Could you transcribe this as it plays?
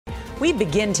We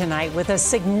begin tonight with a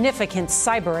significant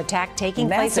cyber attack taking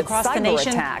place across the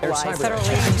nation.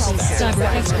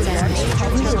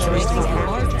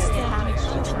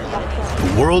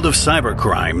 The world of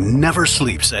cybercrime never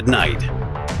sleeps at night.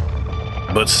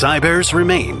 But Cybears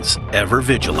remains ever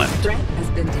vigilant.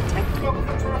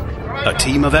 A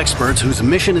team of experts whose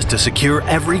mission is to secure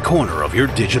every corner of your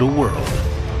digital world.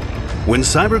 When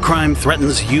cybercrime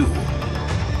threatens you,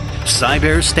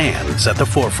 Cybears stands at the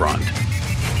forefront,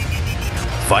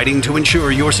 fighting to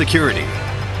ensure your security,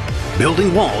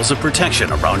 building walls of protection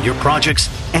around your projects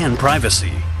and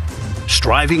privacy,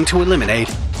 striving to eliminate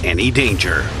any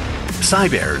danger.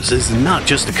 Cybears is not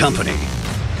just a company,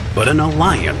 but an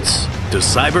alliance to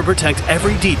cyber protect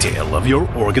every detail of your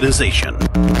organization.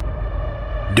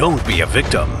 Don't be a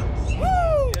victim.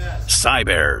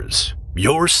 Cybears,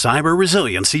 your cyber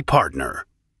resiliency partner.